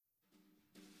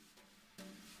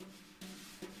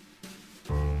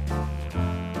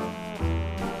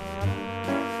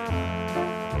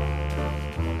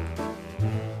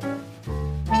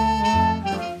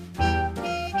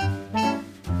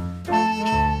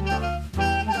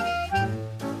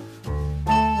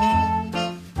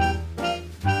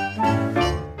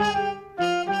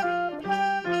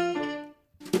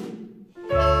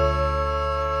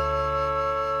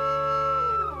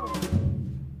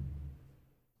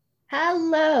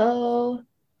Hello.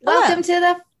 Welcome Hello. to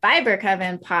the Fiber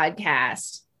Coven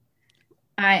podcast.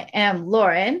 I am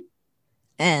Lauren.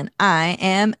 And I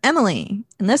am Emily.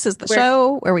 And this is the We're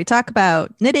show where we talk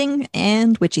about knitting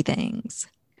and witchy things.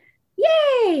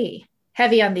 yay!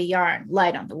 Heavy on the yarn,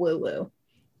 light on the woo-woo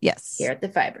Yes. here at the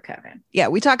Fiber Coven. Yeah,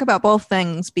 we talk about both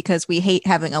things because we hate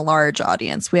having a large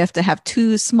audience. We have to have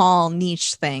two small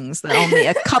niche things that only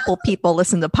a couple people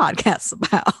listen to podcasts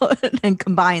about and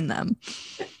combine them.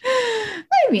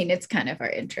 I mean, it's kind of our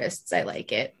interests. I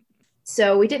like it.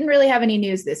 So we didn't really have any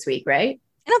news this week, right?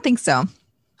 I don't think so.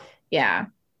 Yeah,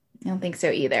 I don't think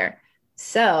so either.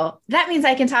 So that means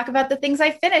I can talk about the things I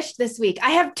finished this week.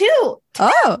 I have two.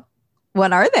 Oh,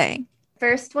 what are they?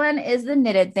 First one is the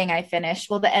knitted thing I finished.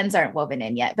 Well, the ends aren't woven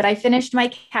in yet, but I finished my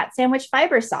cat sandwich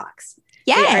fiber socks.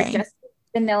 They are Yay. just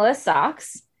vanilla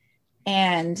socks.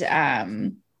 And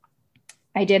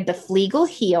I did the Fleagle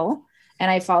heel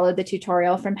and I followed the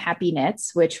tutorial from Happy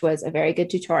Knits, which was a very good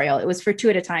tutorial. It was for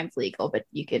 2 at a time Fleagle, but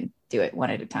you can do it 1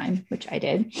 at a time, which I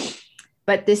did.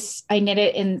 But this, I knit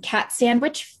it in cat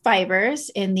sandwich fibers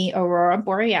in the Aurora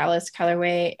Borealis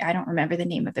colorway. I don't remember the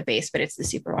name of the base, but it's the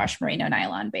superwash merino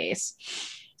nylon base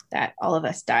that all of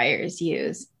us dyers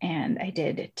use. And I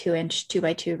did a 2-inch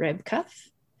 2x2 rib cuff.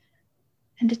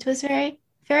 And it was very,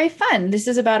 very fun. This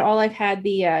is about all I've had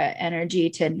the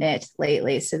energy to knit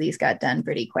lately. So these got done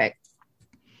pretty quick.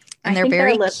 And they're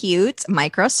very cute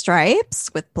micro stripes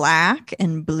with black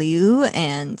and blue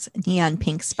and neon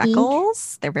pink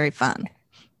speckles. They're very fun.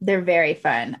 They're very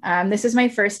fun. This is my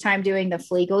first time doing the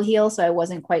Fleagle heel, so I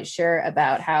wasn't quite sure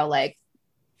about how like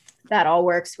that all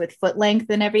works with foot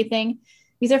length and everything.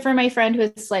 These are for my friend who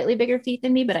has slightly bigger feet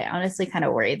than me, but I honestly kind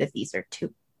of worry that these are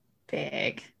too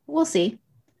big. We'll see.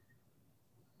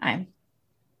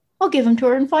 I'll give them to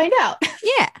her and find out.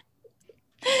 Yeah.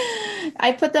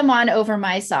 I put them on over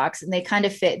my socks and they kind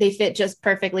of fit. They fit just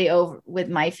perfectly over with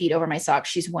my feet over my socks.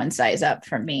 She's one size up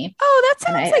from me. Oh, that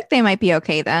sounds like they might be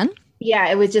okay then.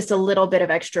 Yeah, it was just a little bit of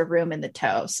extra room in the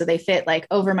toe. So they fit like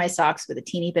over my socks with a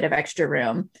teeny bit of extra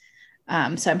room.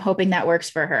 So I'm hoping that works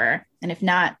for her. And if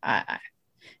not,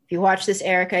 if you watch this,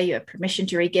 Erica, you have permission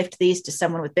to regift these to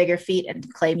someone with bigger feet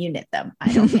and claim you knit them.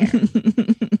 I don't care.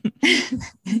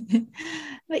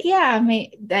 But yeah,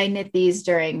 I knit these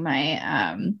during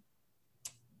my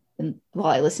while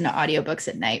I listen to audiobooks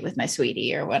at night with my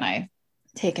sweetie, or when I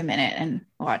take a minute and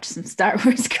watch some Star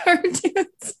Wars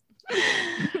cartoons.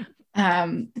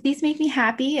 These make me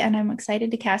happy, and I'm excited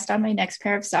to cast on my next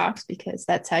pair of socks, because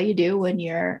that's how you do when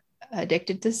you're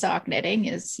addicted to sock knitting,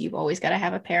 is you've always got to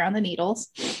have a pair on the needles.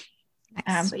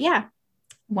 Nice. But yeah,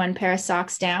 1 pair of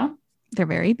socks down. They're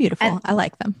very beautiful. I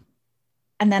like them.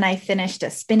 And then I finished a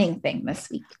spinning thing this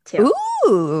week too.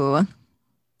 Ooh.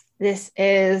 This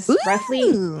is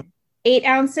roughly 8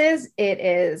 ounces. It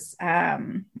is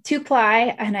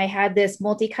 2-ply. And I had this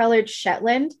multicolored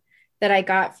Shetland that I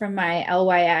got from my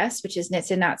LYS, which is Knits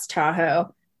and Knots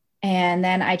Tahoe. And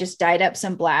then I just dyed up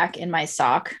some black in my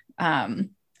sock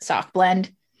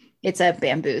blend. It's a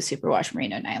bamboo superwash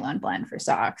merino nylon blend for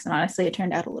socks. And honestly, it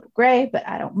turned out a little gray, but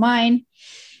I don't mind.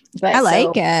 But I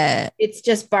like it. It's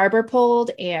just barber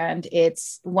pulled, and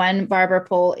it's 1 barber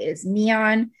pull is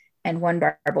neon and 1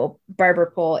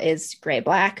 barber pull is gray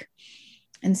black.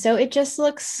 And so it just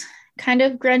looks kind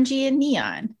of grungy and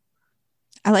neon.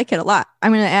 I like it a lot.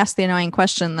 I'm going to ask the annoying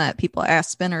question that people ask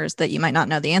spinners that you might not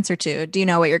know the answer to. Do you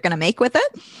know what you're going to make with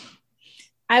it?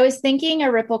 I was thinking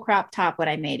a ripple crop top when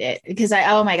I made it, because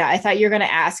oh my God, I thought you were going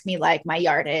to ask me like my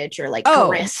yardage or like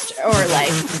grist or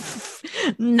like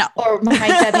no, or my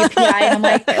WPI. And I'm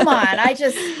like, come on, I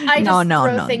just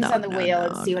throw things on the wheel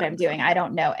and see what I'm doing. I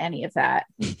don't know any of that.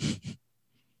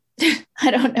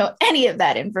 I don't know any of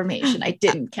that information. I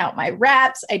didn't count my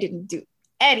wraps. I didn't do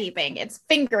anything. It's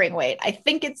fingering weight. I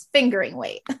think it's fingering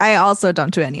weight. I also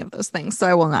don't do any of those things, so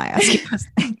I will not ask you those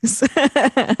things.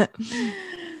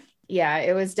 Yeah,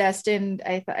 it was destined.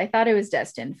 I thought it was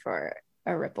destined for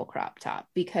a ripple crop top,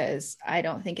 because I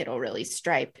don't think it'll really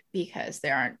stripe, because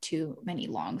there aren't too many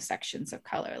long sections of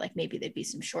color. Like maybe there'd be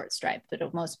some short stripe, but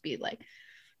it'll most be like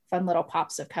fun little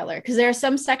pops of color, because there are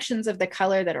some sections of the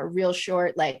color that are real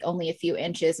short, like only a few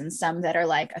inches, and some that are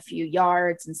like a few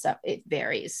yards, and stuff. It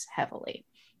varies heavily.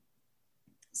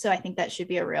 So I think that should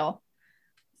be a real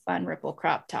fun ripple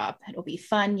crop top. It'll be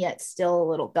fun yet still a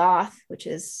little goth, which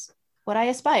is what I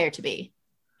aspire to be.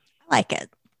 I like it.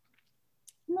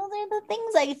 Those are the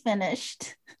things I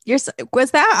finished.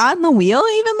 Was that on the wheel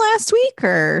even last week,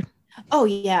 or? Oh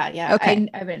yeah. Okay.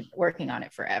 I've been working on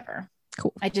it forever.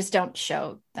 Cool. I just don't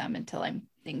show them until I'm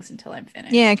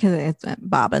finished. Yeah, because it's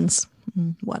bobbins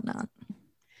and whatnot.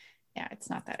 Yeah, it's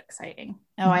not that exciting.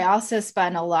 Oh, I also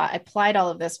spun a lot. I applied all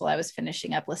of this while I was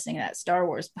finishing up listening to that Star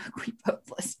Wars book we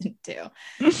both listened to.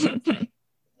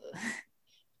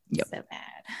 Yep. So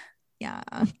bad. Yeah.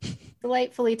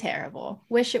 Delightfully terrible.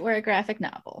 Wish it were a graphic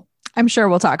novel. I'm sure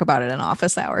we'll talk about it in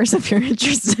office hours if you're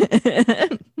interested.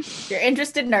 If you're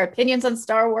interested in our opinions on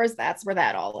Star Wars, that's where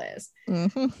that all is.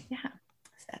 Mm-hmm. Yeah.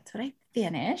 So that's what I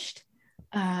finished.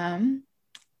 Now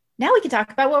we can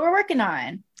talk about what we're working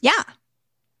on. Yeah.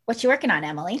 What you working on,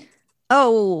 Emily?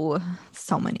 Oh,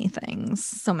 so many things.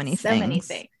 So many things.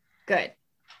 Good.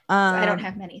 I don't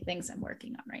have many things I'm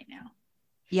working on right now.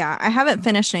 Yeah, I haven't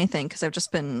finished anything because I've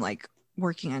just been like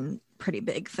working on pretty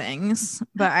big things.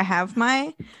 But I have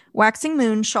my waxing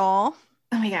moon shawl.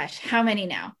 Oh my gosh, how many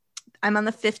now? I'm on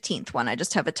the 15th one. I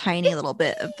just have a tiny little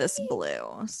bit of this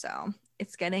blue. So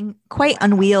it's getting quite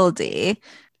unwieldy.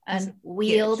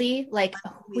 Unwieldy, like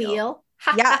a wheel?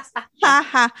 Yes. Ha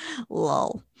ha.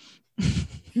 Lol.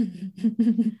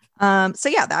 So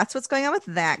yeah, that's what's going on with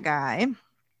that guy.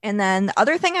 And then the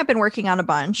other thing I've been working on a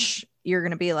bunch, you're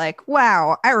going to be like,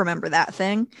 wow, I remember that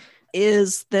thing,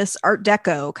 is this Art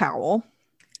Deco cowl.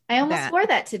 I almost wore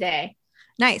that today.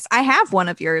 Nice. I have one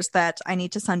of yours that I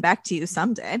need to send back to you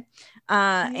someday.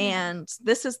 And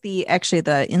this is the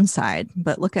inside,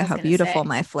 but look at how beautiful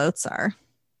my floats are.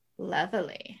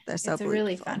 Lovely. They're so it's a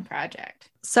really fun project.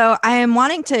 So I am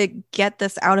wanting to get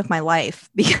this out of my life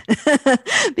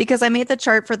because I made the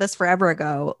chart for this forever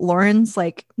ago. Lauren's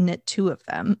like knit 2 of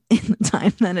them in the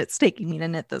time that it's taking me to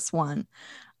knit this one.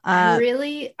 I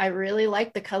really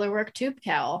like the colorwork tube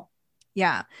cowl.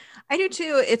 Yeah, I do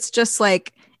too. It's just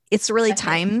like, it's really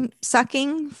time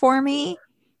sucking for me.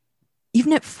 You've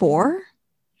knit 4?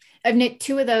 I've knit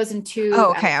 2 of those and 2.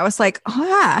 Oh, okay. I was like, but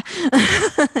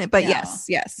no.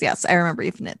 yes. I remember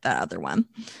you've knit that other one.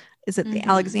 Is it the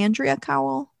Alexandria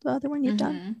cowl? The other one you've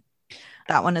done?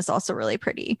 That one is also really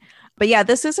pretty. But yeah,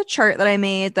 this is a chart that I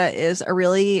made that is a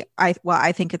really,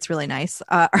 I think it's really nice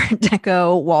Art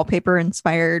Deco wallpaper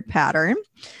inspired pattern.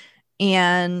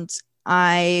 And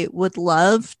I would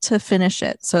love to finish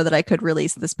it so that I could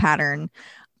release this pattern.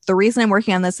 The reason I'm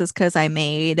working on this is because I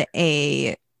made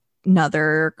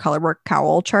another colorwork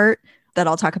cowl chart that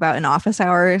I'll talk about in office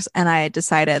hours, and I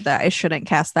decided that I shouldn't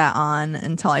cast that on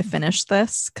until I finish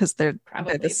this because they're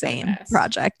the same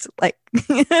project. Like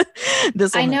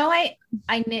this. I know I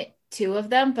knit 2 of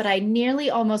them, but I nearly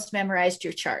almost memorized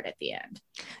your chart at the end.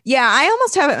 Yeah, I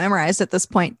almost have it memorized at this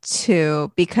point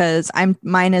too because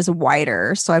mine is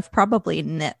wider, so I've probably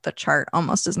knit the chart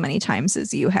almost as many times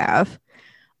as you have.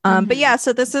 But yeah,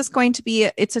 so this is going to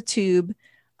be it's a tube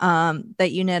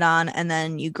that you knit on, and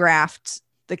then you graft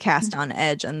the cast on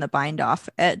edge and the bind off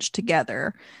edge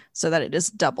together so that it is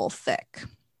double thick.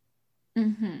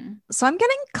 So I'm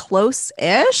getting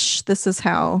close-ish. This is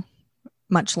how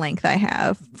much length I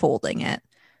have folding it.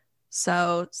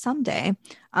 So someday.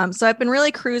 So I've been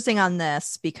really cruising on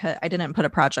this because I didn't put a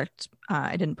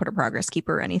progress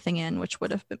keeper or anything in, which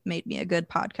would have made me a good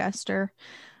podcaster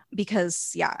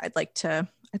because yeah, I'd like to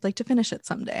finish it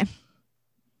someday.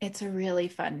 It's a really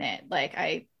fun knit. Like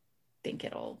I think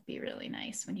it'll be really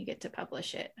nice when you get to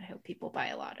publish it. I hope people buy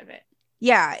a lot of it.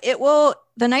 Yeah, it will.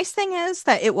 The nice thing is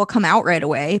that it will come out right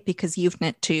away because you've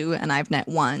knit 2 and I've knit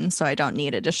 1, so I don't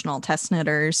need additional test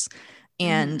knitters.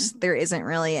 And there isn't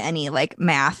really any like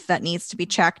math that needs to be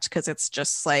checked because it's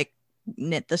just like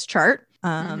knit this chart.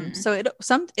 So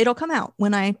it'll come out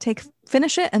when I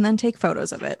finish it and then take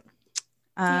photos of it.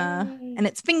 And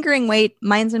it's fingering weight.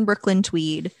 Mine's in Brooklyn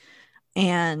Tweed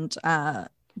and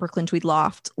Brooklyn Tweed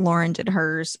Loft. Lauren did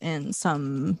hers in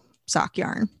some sock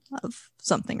yarn of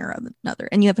something or another,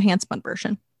 and you have a hand spun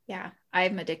version. Yeah,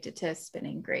 I'm addicted to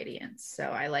spinning gradients, so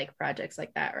I like projects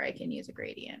like that where I can use a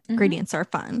gradient. Gradients are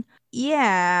fun.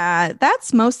 Yeah,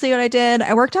 that's mostly what I did.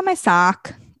 I worked on my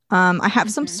sock. I have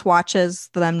some swatches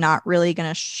that I'm not really going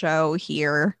to show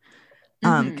here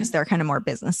because they're kind of more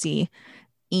businessy,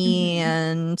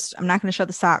 and I'm not going to show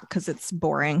the sock because it's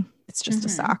boring. It's just a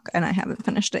sock and I haven't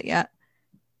finished it yet.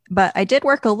 But I did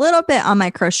work a little bit on my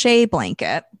crochet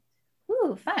blanket.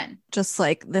 Ooh, fun. Just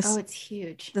like this. Oh, it's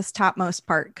huge. This topmost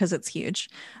part because it's huge.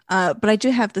 But I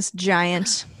do have this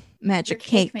giant magic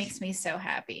cake. Makes me so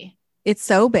happy. It's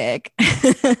so big.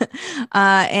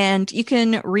 And you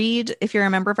can read, if you're a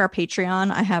member of our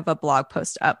Patreon, I have a blog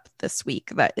post up this week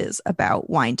that is about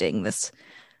winding this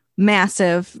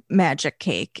massive magic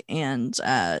cake and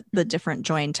the different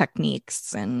join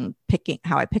techniques and picking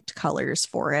how I picked colors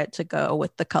for it to go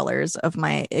with the colors of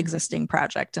my existing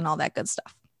project and all that good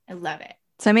stuff. I love it.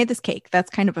 So I made this cake. That's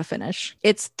kind of a finish.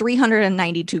 It's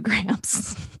 392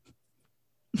 grams.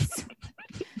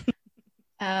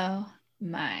 Oh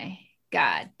my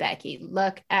God, Becky,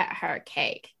 look at her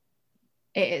cake.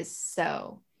 It is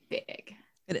so big.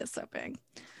 It is so big.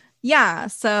 Yeah.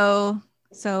 So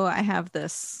I have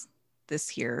this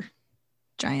here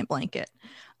giant blanket.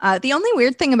 The only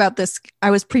weird thing about this,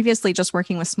 I was previously just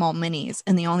working with small minis,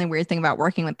 and the only weird thing about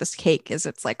working with this cake is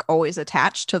it's like always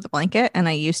attached to the blanket. And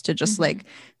I used to just like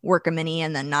work a mini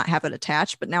and then not have it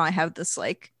attached. But now I have this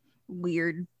like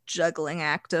weird juggling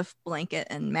act of blanket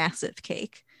and massive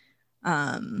cake.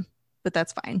 But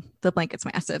that's fine. The blanket's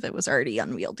massive. It was already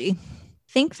unwieldy.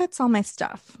 I think that's all my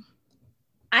stuff.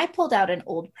 I pulled out an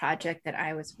old project that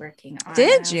I was working on.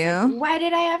 Did you? Like, why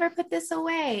did I ever put this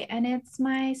away? And it's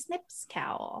my Snips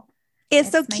cowl.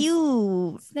 It's so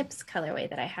cute. Snips colorway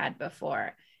that I had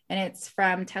before. And it's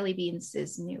from Telly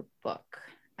Beans' new book.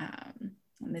 And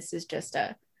this is just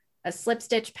a slip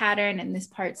stitch pattern. And this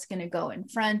part's going to go in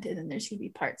front. And then there's going to be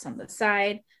parts on the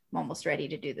side. I'm almost ready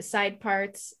to do the side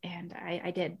parts. And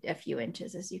I did a few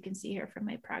inches, as you can see here from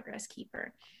my progress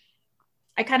keeper.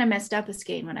 I kind of messed up a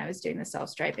skein when I was doing the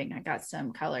self-striping. I got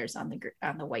some colors on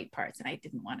the white parts and I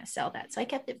didn't want to sell that. So I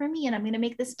kept it for me and I'm going to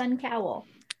make this fun cowl.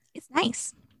 It's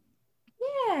nice.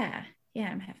 Yeah.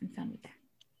 I'm having fun with that.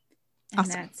 And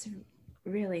awesome. That's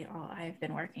really all I've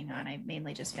been working on. I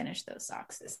mainly just finished those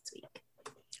socks this week.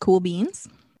 Cool beans.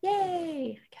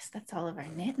 Yay. I guess that's all of our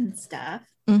knitting stuff.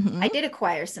 Mm-hmm. I did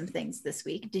acquire some things this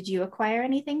week. Did you acquire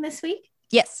anything this week?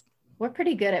 Yes. We're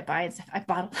pretty good at buying stuff. I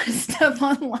bought a lot of stuff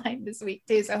online this week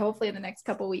too. So hopefully in the next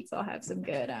couple of weeks, I'll have some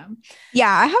good.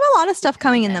 Yeah, I have a lot of stuff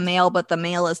coming in the mail, but the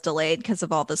mail is delayed because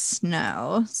of all the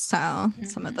snow. So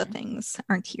some of the things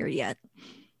aren't here yet.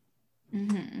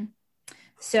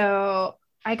 So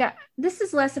this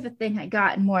is less of a thing I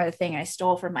got and more of a thing I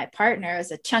stole from my partner.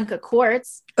 Is a chunk of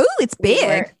quartz. Oh, it's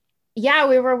big.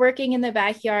 We were working in the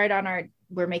backyard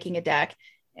we're making a deck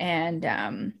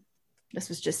and, this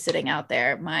was just sitting out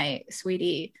there. My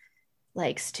sweetie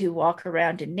likes to walk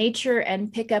around in nature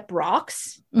and pick up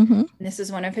rocks. And this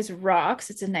is one of his rocks.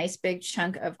 It's a nice big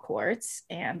chunk of quartz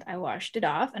and I washed it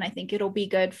off and I think it'll be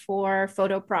good for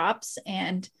photo props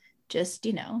and just,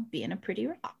 being a pretty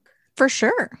rock. For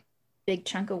sure. Big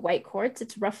chunk of white quartz.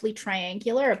 It's roughly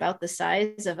triangular, about the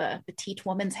size of a petite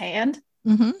woman's hand.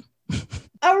 A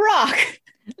rock.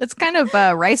 It's kind of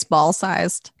rice ball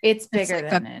sized. It's bigger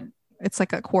than it. It's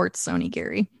like a quartz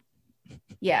onigiri.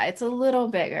 Yeah, it's a little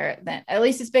bigger at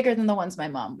least it's bigger than the ones my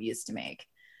mom used to make.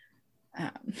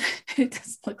 It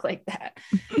doesn't look like that.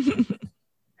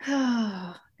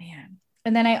 Oh, man.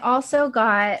 And then I also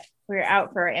we were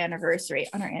out for our anniversary.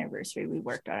 On our anniversary, we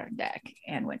worked on our deck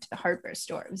and went to the hardware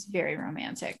store. It was very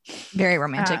romantic. Very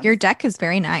romantic. Your deck is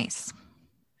very nice.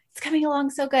 It's coming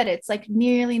along so good. It's like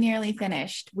nearly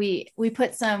finished. We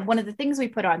put one of the things we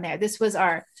put on there. This was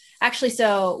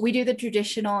so we do the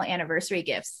traditional anniversary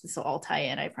gifts. This will all tie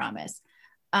in, I promise.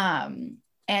 And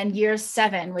year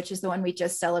 7, which is the one we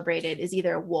just celebrated, is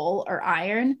either wool or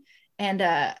iron. And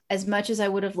as much as I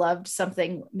would have loved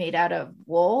something made out of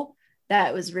wool,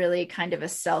 that was really kind of a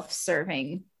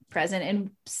self-serving present.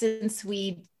 And since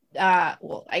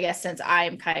since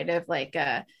I'm kind of like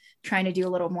trying to do a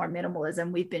little more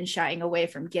minimalism, we've been shying away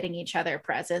from getting each other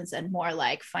presents and more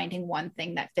like finding one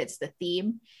thing that fits the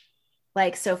theme.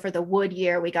 Like, so for the wood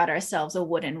year, we got ourselves a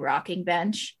wooden rocking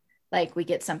bench. Like we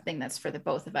get something that's for the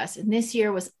both of us. And this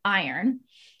year was iron.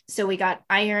 So we got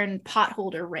iron pot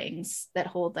holder rings that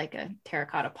hold like a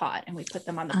terracotta pot. And we put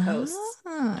them on the posts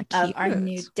of our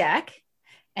new deck.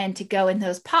 And to go in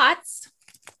those pots,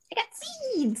 I got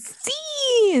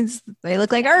seeds. They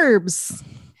look like herbs.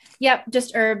 Yep,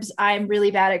 just herbs. I'm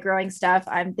really bad at growing stuff.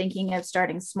 I'm thinking of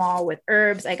starting small with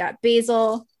herbs. I got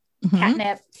basil,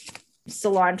 catnip,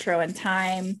 cilantro, and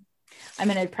thyme. I'm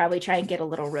going to probably try and get a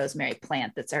little rosemary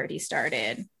plant that's already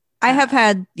started. I have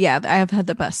had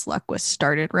the best luck with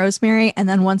started rosemary. And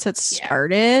then once it's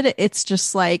started, it's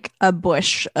just like a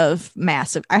bush of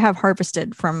massive. I have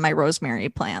harvested from my rosemary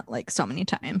plant like so many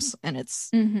times and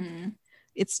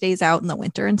it stays out in the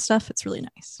winter and stuff. It's really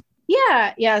nice.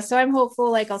 Yeah. So I'm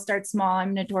hopeful, like I'll start small.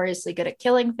 I'm notoriously good at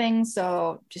killing things.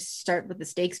 So just start with the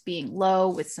stakes being low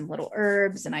with some little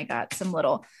herbs. And I got some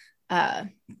little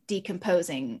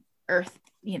decomposing earth,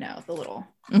 the little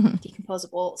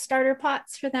decomposable starter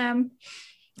pots for them.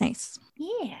 Nice.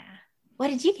 Yeah. What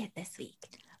did you get this week?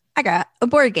 I got a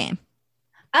board game.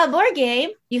 A board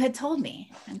game? You had told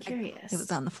me. I'm curious. It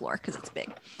was on the floor because it's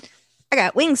big. I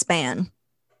got Wingspan.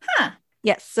 Huh.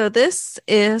 Yes. So this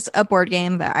is a board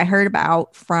game that I heard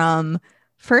about from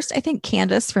first, I think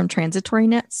Candace from Transitory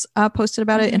Knits posted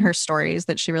about it in her stories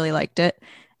that she really liked it.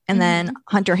 And then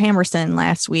Hunter Hammerson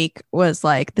last week was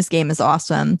like, this game is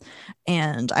awesome.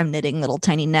 And I'm knitting little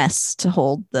tiny nests to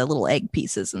hold the little egg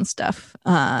pieces and stuff.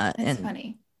 That's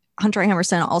funny. Hunter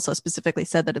Hammerson also specifically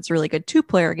said that it's a really good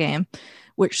 2-player game,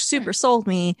 which super sold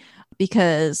me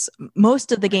because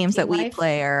most of the games that we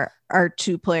play are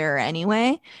 2-player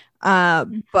anyway.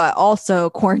 But also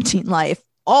Quarantine Life,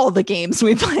 all the games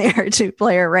we play are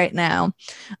 2-player right now.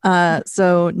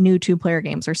 So new 2-player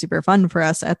games are super fun for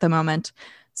us at the moment.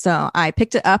 So I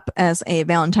picked it up as a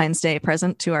Valentine's Day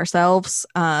present to ourselves.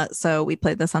 So we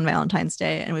played this on Valentine's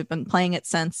Day and we've been playing it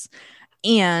since.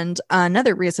 And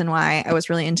another reason why I was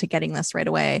really into getting this right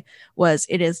away was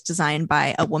it is designed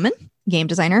by a woman game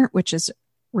designer, which is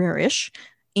rare-ish.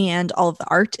 And all of the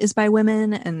art is by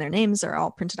women and their names are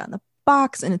all printed on the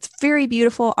box. And it's very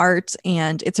beautiful art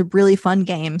and it's a really fun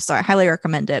game. So I highly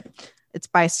recommend it. It's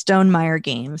by Stonemaier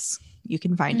Games. You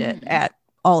can find it at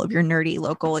all of your nerdy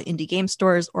local indie game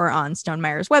stores or on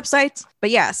Stonemaier's website.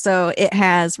 But yeah, so it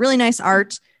has really nice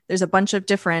art. There's a bunch of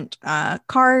different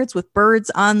cards with birds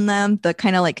on them. The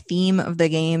kind of like theme of the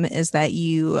game is that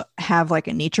you have like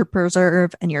a nature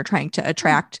preserve and you're trying to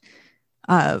attract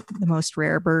the most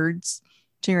rare birds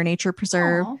to your nature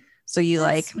preserve. Aww, so you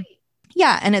like, sweet.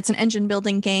 Yeah, and it's an engine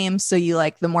building game. So you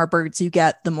like the more birds you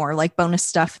get, the more like bonus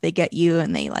stuff they get you,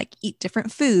 and they like eat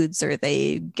different foods, or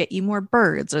they get you more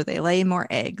birds, or they lay more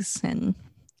eggs. And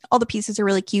all the pieces are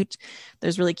really cute.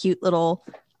 There's really cute little,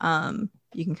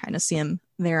 you can kind of see them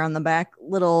there on the back,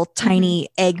 little tiny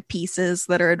egg pieces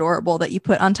that are adorable that you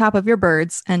put on top of your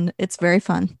birds, and it's very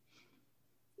fun.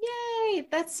 Yay,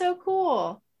 that's so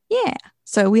cool. Yeah.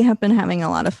 So we have been having a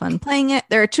lot of fun playing it.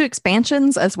 There are 2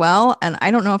 expansions as well. And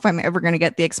I don't know if I'm ever going to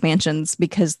get the expansions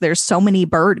because there's so many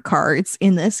bird cards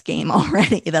in this game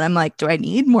already that I'm like, do I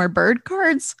need more bird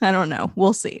cards? I don't know.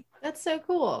 We'll see. That's so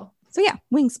cool. So yeah,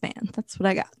 Wingspan. That's what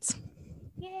I got.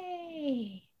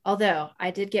 Yay. Although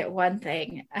I did get one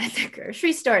thing at the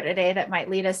grocery store today that might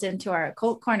lead us into our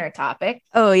occult corner topic.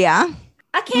 Oh, yeah.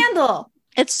 A candle.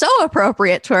 It's so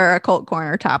appropriate to our occult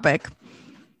corner topic.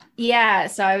 Yeah,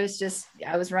 so I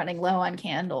was running low on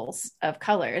candles of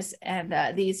colors, and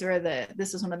this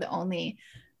was one of the only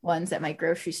ones that my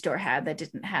grocery store had that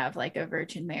didn't have like a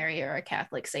Virgin Mary or a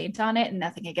Catholic saint on it, and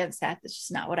nothing against that. That's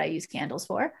just not what I use candles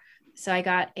for. So I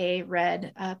got a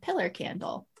red pillar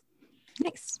candle.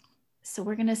 Nice. So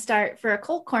we're going to start for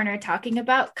Occult Corner talking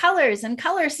about colors and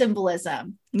color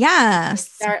symbolism.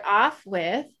 Yes. Start off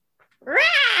with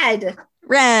red.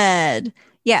 Red.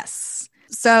 Yes.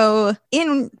 So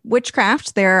in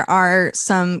witchcraft, there are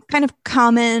some kind of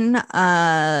common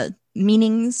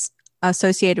meanings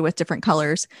associated with different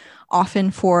colors, often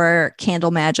for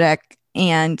candle magic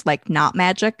and like not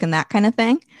magic and that kind of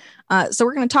thing. So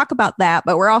we're going to talk about that,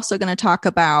 but we're also going to talk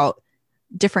about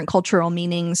different cultural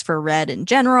meanings for red in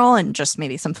general and just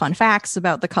maybe some fun facts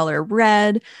about the color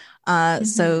red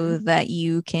so that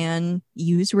you can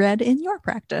use red in your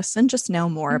practice and just know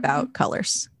more about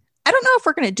colors. I don't know if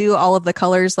we're going to do all of the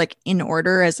colors like in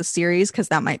order as a series because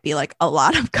that might be like a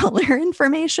lot of color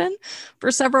information for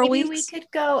several weeks. Maybe we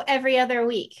could go every other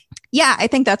week. Yeah, I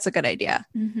think that's a good idea.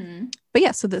 But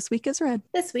yeah, so this week is red.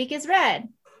 This week is red.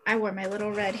 I wore my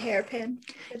little red hairpin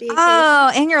for the occasion.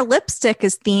 Oh, and your lipstick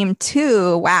is themed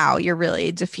too. Wow, you're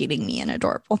really defeating me in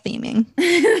adorable theming.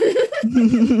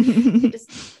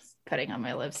 Just putting on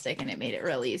my lipstick and it made it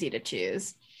real easy to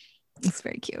choose. It's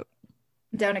very cute.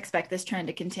 Don't expect this trend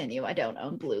to continue. I don't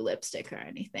own blue lipstick or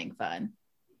anything fun.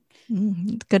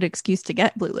 Good excuse to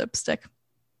get blue lipstick.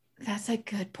 That's a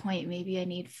good point. Maybe I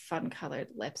need fun colored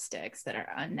lipsticks that are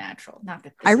unnatural. Not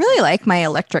that I really like my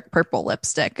electric purple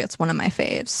lipstick. It's one of my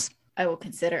faves. I will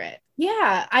consider it.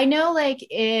 Yeah, I know like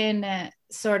in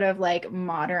sort of like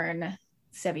modern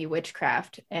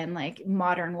semi-witchcraft and like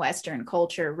modern Western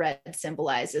culture, red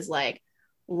symbolizes like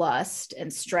lust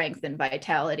and strength and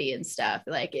vitality and stuff.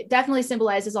 Like it definitely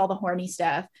symbolizes all the horny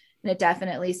stuff, and it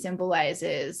definitely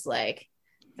symbolizes like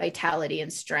vitality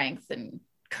and strength and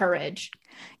courage.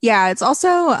 Yeah, it's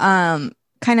also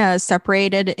kind of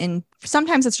separated in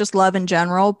sometimes it's just love in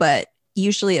general, but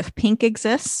usually if pink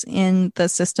exists in the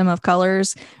system of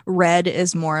colors, red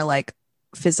is more like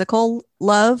physical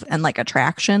love and like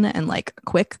attraction and like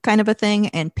quick kind of a thing,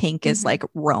 and pink is like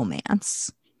romance.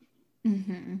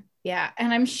 Yeah,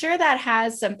 and I'm sure that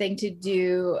has something to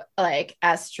do like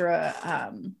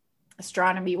astronomy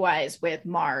wise with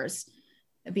Mars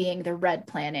being the red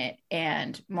planet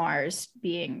and Mars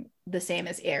being the same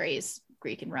as Ares,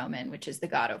 Greek and Roman, which is the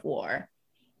god of war.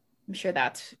 I'm sure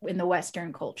that's in the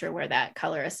Western culture where that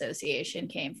color association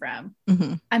came from.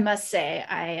 Mm-hmm. I must say,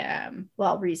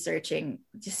 while researching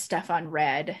just stuff on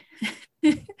red,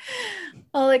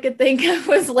 all I could think of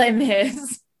was Les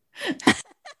Mis. I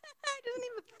didn't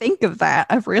even think of that.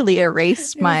 I've really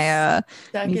erased my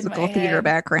musical theater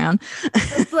background.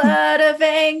 The blood of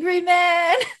angry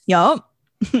men. Yup.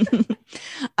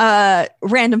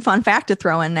 Random fun fact to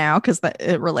throw in now because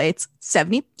it relates.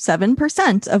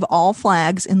 77% of all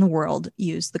flags in the world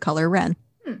use the color red.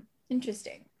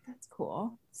 Interesting. That's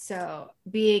cool. So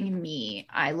being me,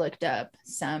 I looked up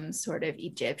some sort of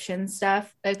Egyptian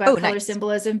stuff about color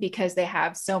symbolism because they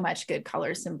have so much good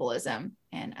color symbolism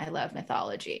and I love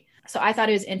mythology. So I thought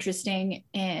it was interesting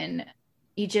in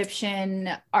Egyptian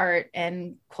art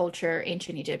and culture,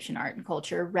 ancient Egyptian art and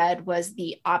culture, red was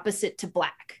the opposite to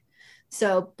black.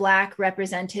 So black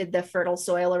represented the fertile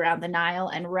soil around the Nile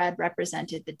and red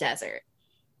represented the desert.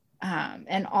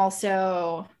 And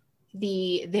also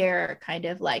their kind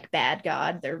of like bad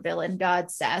god, their villain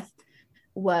god, Seth,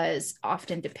 was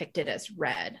often depicted as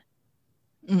red.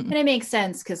 And it makes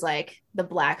sense because like the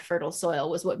black fertile soil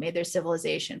was what made their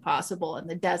civilization possible and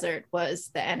the desert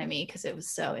was the enemy because it was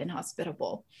so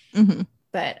inhospitable.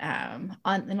 But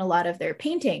in a lot of their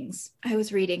paintings, I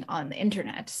was reading on the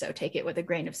internet, so take it with a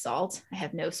grain of salt. I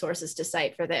have no sources to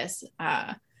cite for this.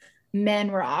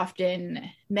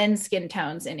 Men's skin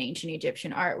tones in ancient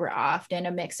Egyptian art were often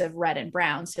a mix of red and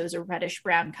brown. So it was a reddish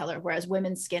brown color, whereas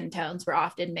women's skin tones were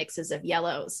often mixes of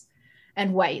yellows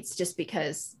and whites, just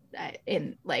because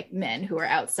in like men who were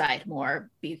outside more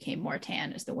became more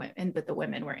tan as the women, but the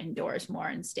women were indoors more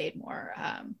and stayed more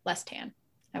less tan,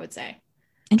 I would say.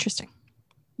 Interesting.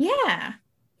 Yeah.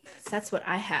 That's what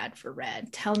I had for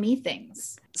red. Tell me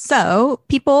things. So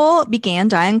people began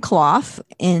dyeing cloth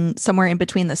in somewhere in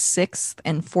between the 6th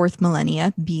and 4th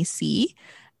millennia BC.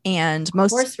 And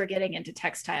of course, we're getting into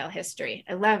textile history.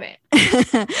 I love it.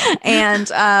 And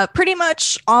pretty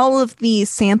much all of the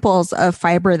samples of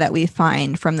fiber that we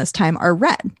find from this time are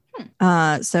red.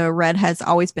 So red has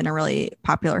always been a really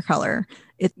popular color.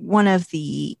 It's one of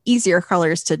the easier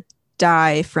colors to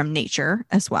dye from nature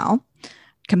as well,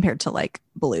 compared to like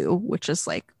blue, which is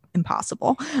like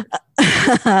impossible.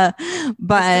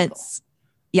 But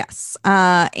yes.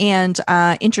 And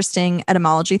interesting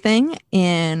etymology thing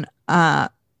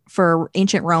for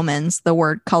ancient Romans, the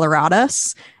word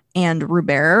coloratus and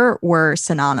rubere were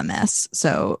synonymous.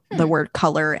 So the word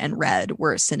color and red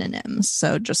were synonyms.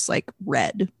 So just like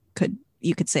red,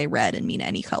 you could say red and mean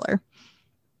any color.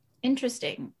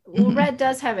 Interesting. Well, red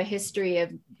does have a history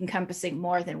of encompassing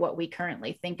more than what we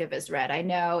currently think of as red. I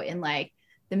know in like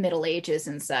the Middle Ages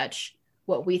and such,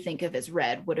 what we think of as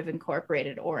red would have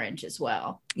incorporated orange as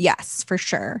well. Yes, for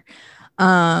sure.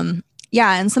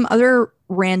 Yeah, and some other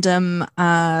random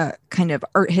kind of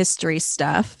art history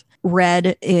stuff.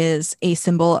 Red is a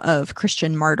symbol of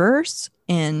Christian martyrs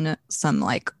in some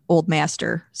like old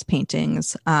masters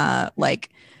paintings, like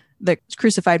the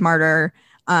Crucified Martyr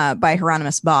by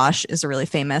Hieronymus Bosch is a really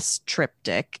famous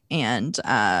triptych, and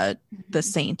the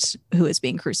saint who is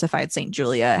being crucified, Saint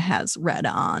Julia, has red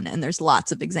on, and there's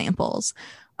lots of examples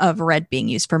of red being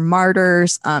used for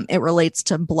martyrs. It relates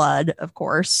to blood, of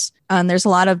course. There's a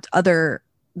lot of other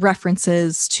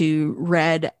references to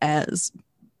red as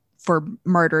for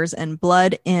martyrs and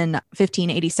blood. In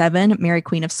 1587, Mary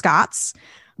Queen of Scots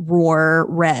wore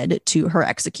red to her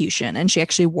execution, and she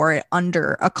actually wore it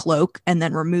under a cloak and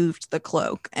then removed the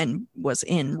cloak and was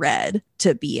in red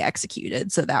to be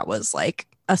executed. So that was like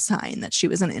a sign that she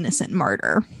was an innocent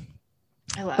martyr.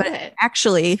 I love it.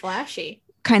 Actually, it's flashy.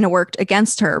 Kind of worked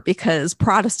against her because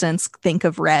Protestants think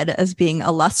of red as being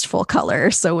a lustful color.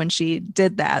 So when she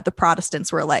did that, the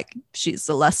Protestants were like, she's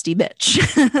a lusty bitch.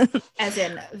 As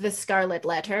in the Scarlet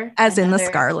Letter. In the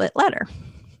Scarlet Letter.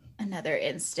 Another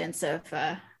instance of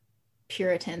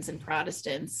Puritans and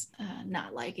Protestants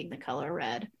not liking the color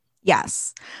red.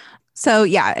 Yes. So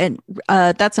yeah, and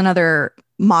that's another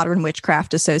modern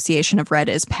witchcraft association of red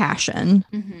is passion,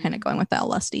 kind of going with that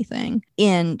lusty thing.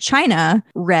 In China,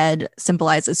 red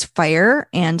symbolizes fire,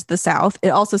 and the South, it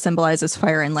also symbolizes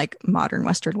fire in like modern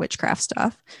Western witchcraft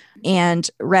stuff. And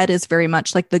red is very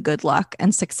much like the good luck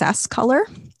and success color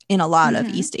in a lot of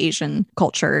East Asian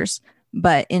cultures.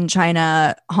 But in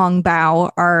China, Hong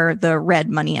Bao are the red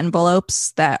money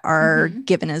envelopes that are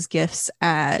given as gifts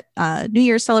at New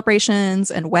Year's celebrations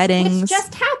and weddings. Which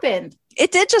just happened.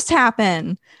 It did just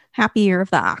happen. Happy Year of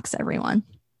the Ox, everyone.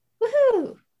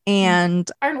 Woohoo.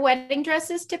 And aren't wedding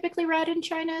dresses typically red in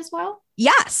China as well?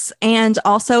 Yes. And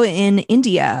also in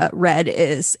India, red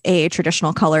is a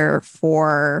traditional color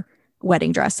for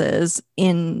wedding dresses.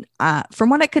 In from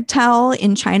what I could tell,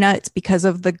 in China, it's because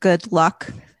of the good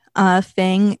luck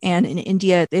thing, and in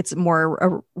India, it's more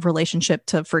a relationship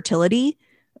to fertility.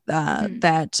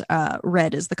 That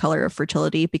red is the color of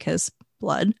fertility because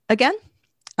blood again.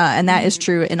 And that is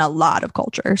true in a lot of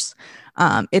cultures.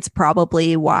 It's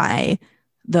probably why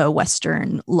the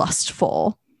Western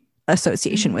lustful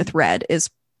association with red is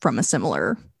from a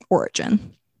similar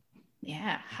origin.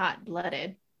 Yeah,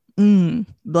 hot-blooded.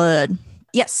 Blood.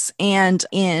 Yes. And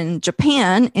in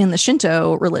Japan, in the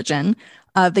Shinto religion,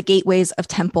 the gateways of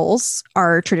temples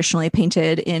are traditionally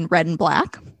painted in red and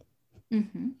black.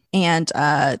 And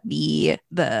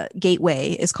the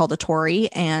gateway is called a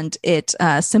torii, and it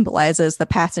symbolizes the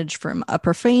passage from a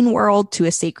profane world to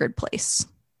a sacred place.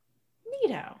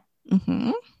 Neato.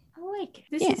 I like it.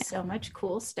 This is so much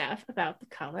cool stuff about the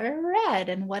color red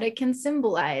and what it can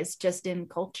symbolize just in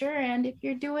culture and if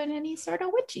you're doing any sort of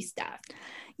witchy stuff.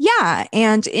 Yeah.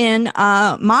 And in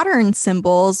modern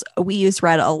symbols, we use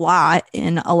red a lot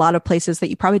in a lot of places that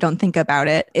you probably don't think about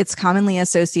it. It's commonly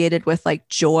associated with like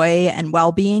joy and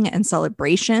well-being and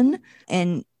celebration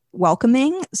and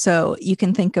welcoming. So you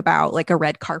can think about like a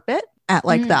red carpet at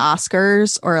like the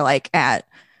Oscars or like at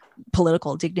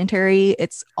political dignitary.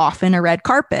 It's often a red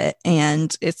carpet,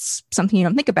 and it's something you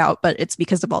don't think about, but it's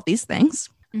because of all these things.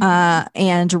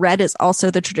 And red is also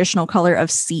the traditional color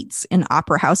of seats in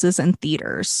opera houses and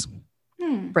theaters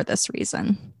for this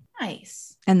reason.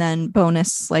 Nice. And then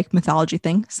bonus like mythology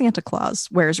thing, Santa Claus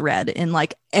wears red in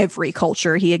like every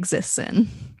culture he exists in.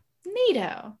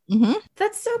 Neato.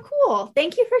 That's so cool.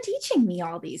 Thank you for teaching me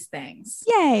all these things.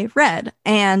 Yay, red.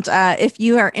 And if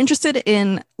you are interested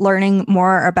in learning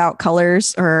more about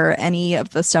colors or any of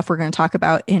the stuff we're going to talk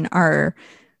about in our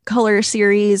color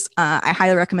series, I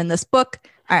highly recommend this book.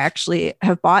 I actually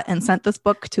have bought and sent this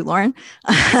book to Lauren.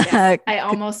 Yes, I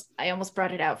almost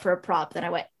brought it out for a prop. Then I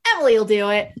went, Emily will do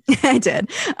it. I did.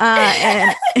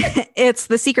 And it's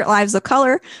The Secret Lives of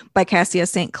Color by Cassia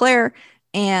St. Clair.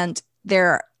 And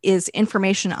there is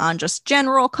information on just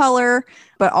general color,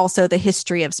 but also the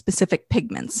history of specific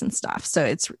pigments and stuff. So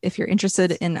it's, if you're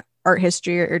interested in art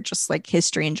history or just like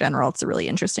history in general, it's a really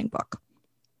interesting book.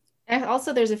 And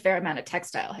also there's a fair amount of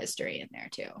textile history in there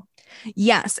too.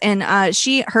 Yes. And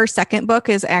her second book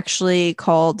is actually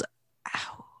called,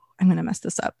 I'm going to mess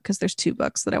this up because there's two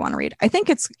books that I want to read. I think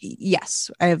it's,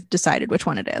 yes, I have decided which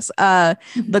one it is.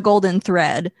 The Golden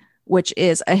Thread, which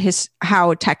is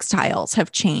how textiles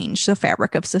have changed the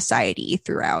fabric of society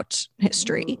throughout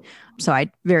history. So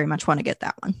I very much want to get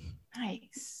that one.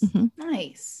 Nice.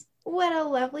 Nice. What a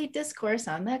lovely discourse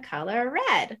on the color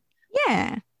red.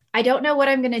 Yeah. I don't know what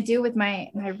I'm going to do with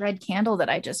my red candle that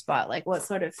I just bought. Like what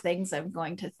sort of things I'm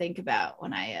going to think about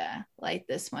when I light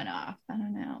this one off. I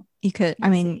don't know. You could,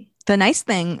 the nice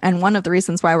thing, and one of the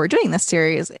reasons why we're doing this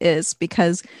series is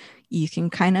because you can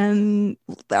kind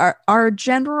of, our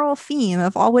general theme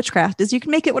of all witchcraft is you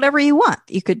can make it whatever you want.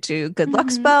 You could do good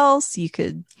luck spells. You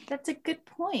could. That's a good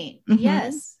point.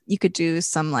 Yes. You could do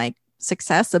some like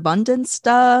success, abundance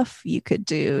stuff. You could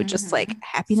do just like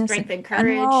happiness, strength and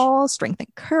courage. Strength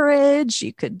and courage.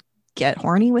 You could get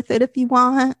horny with it if you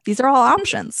want. These are all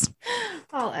options.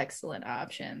 All excellent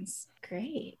options.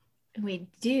 Great. We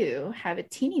do have a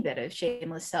teeny bit of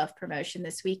shameless self-promotion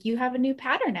this week. You have a new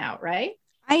pattern out, right?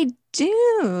 I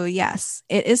do. Yes.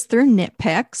 It is through Knit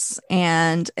Picks,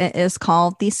 and it is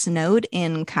called the Snowed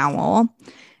In Cowl.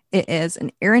 It is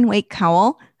an Aran weight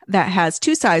cowl that has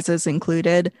two sizes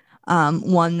included.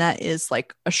 One that is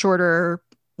like a shorter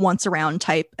once around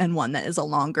type and one that is a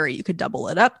longer, you could double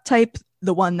it up type.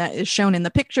 The one that is shown in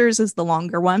the pictures is the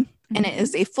longer one. And it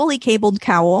is a fully cabled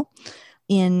cowl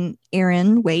in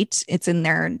Aran weight. It's in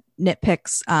their Knit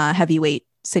Picks heavyweight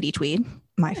city tweed.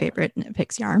 My favorite Knit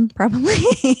Picks yarn, probably.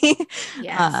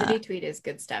 Yeah, city tweed is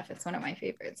good stuff. It's one of my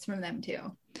favorites from them too.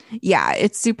 Yeah,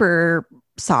 it's super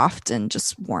soft and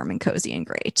just warm and cozy and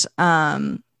great.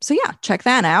 So yeah, check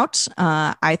that out.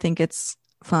 I think it's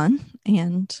fun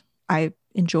and I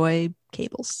enjoy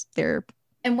cables.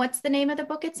 And what's the name of the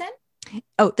book it's in?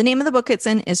 Oh, the name of the book it's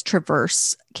in is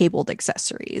Traverse Cabled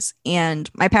Accessories. And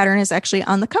my pattern is actually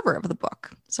on the cover of the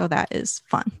book. So that is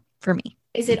fun for me.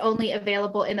 Is it only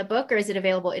available in the book or is it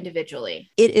available individually?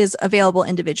 It is available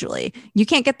individually. You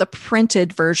can't get the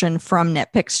printed version from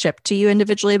Knit Picks shipped to you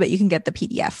individually, but you can get the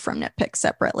PDF from Knit Picks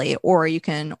separately, or you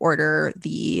can order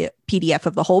the PDF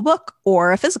of the whole book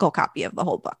or a physical copy of the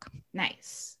whole book.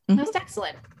 Nice. Most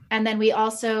excellent. And then we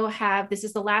also have, this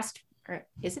is the last, or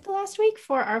is it the last week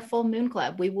for our Full Moon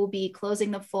Club? We will be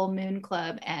closing the Full Moon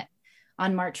Club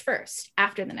on March 1st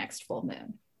after the next full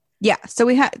moon. Yeah. So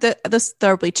we have this.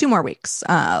 There'll be 2 more weeks,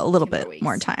 a little 2 more bit weeks.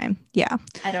 more time. Yeah.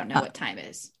 I don't know what time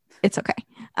is. It's okay.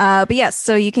 But yes,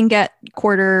 so you can get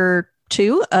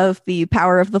Q2 of the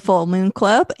Power of the Full Moon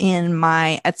Club in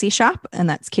my Etsy shop, and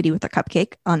that's Kitty with a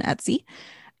Cupcake on Etsy.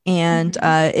 And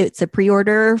it's a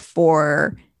pre-order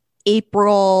for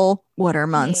April. What are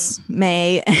months?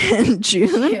 May and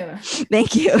June. Yeah.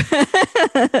 Thank you.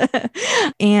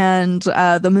 And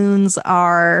the moons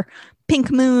are Pink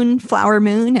Moon, Flower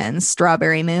Moon, and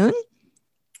Strawberry Moon.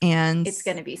 And it's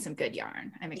going to be some good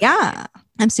yarn. I'm excited. Yeah,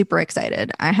 I'm super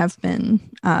excited. I have been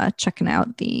checking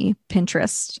out the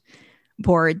Pinterest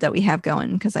board that we have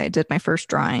going because I did my first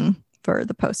drawing for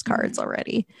the postcards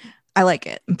already. I like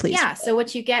it. I'm pleased. Yeah. So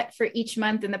what you get for each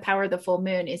month in the Power of the Full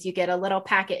Moon is you get a little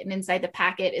packet, and inside the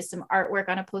packet is some artwork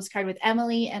on a postcard with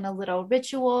Emily and a little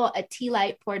ritual, a tea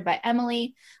light poured by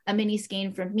Emily, a mini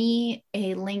skein from me,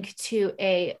 a link to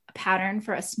a pattern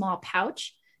for a small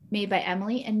pouch made by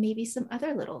Emily, and maybe some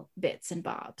other little bits and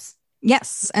bobs.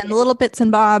 Yes. And the little bits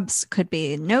and bobs could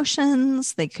be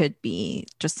notions. They could be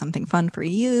just something fun for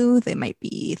you. They might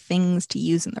be things to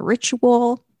use in the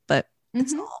ritual, but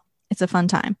it's a fun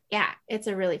time. Yeah, it's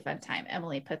a really fun time.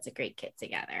 Emily puts a great kit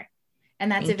together.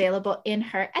 And that's available in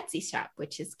her Etsy shop,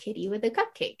 which is Kitty with a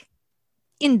Cupcake.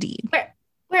 Indeed.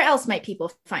 Where else might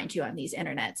people find you on these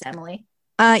internets, Emily?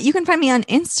 You can find me on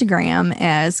Instagram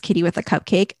as Kitty with a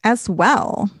Cupcake as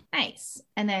well. Nice.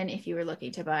 And then if you were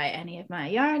looking to buy any of my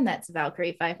yarn, that's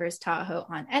Valkyrie Fibers Tahoe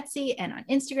on Etsy, and on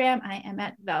Instagram, I am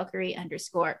at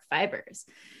Valkyrie_fibers.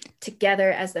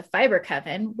 Together as the Fiber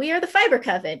Coven, we are the Fiber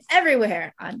Coven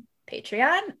everywhere on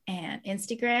Patreon and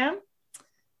Instagram.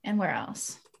 And where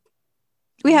else?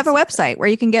 We have a website where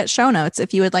you can get show notes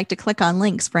if you would like to click on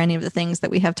links for any of the things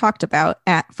that we have talked about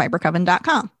at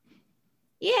fibercoven.com.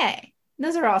 Yay.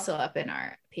 Those are also up in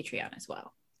our Patreon as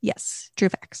well. Yes, true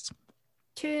facts.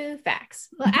 True facts.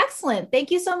 Well, excellent. Thank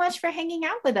you so much for hanging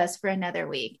out with us for another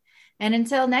week. And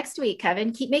until next week,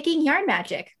 Kevin, keep making yarn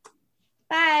magic.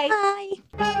 Bye.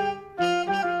 Bye.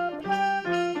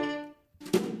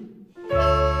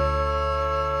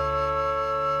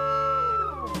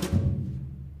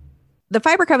 The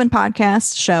Fiber Coven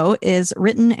podcast show is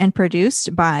written and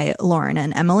produced by Lauren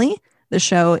and Emily. The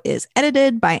show is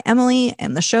edited by Emily,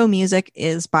 and the show music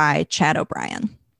is by Chad O'Brien.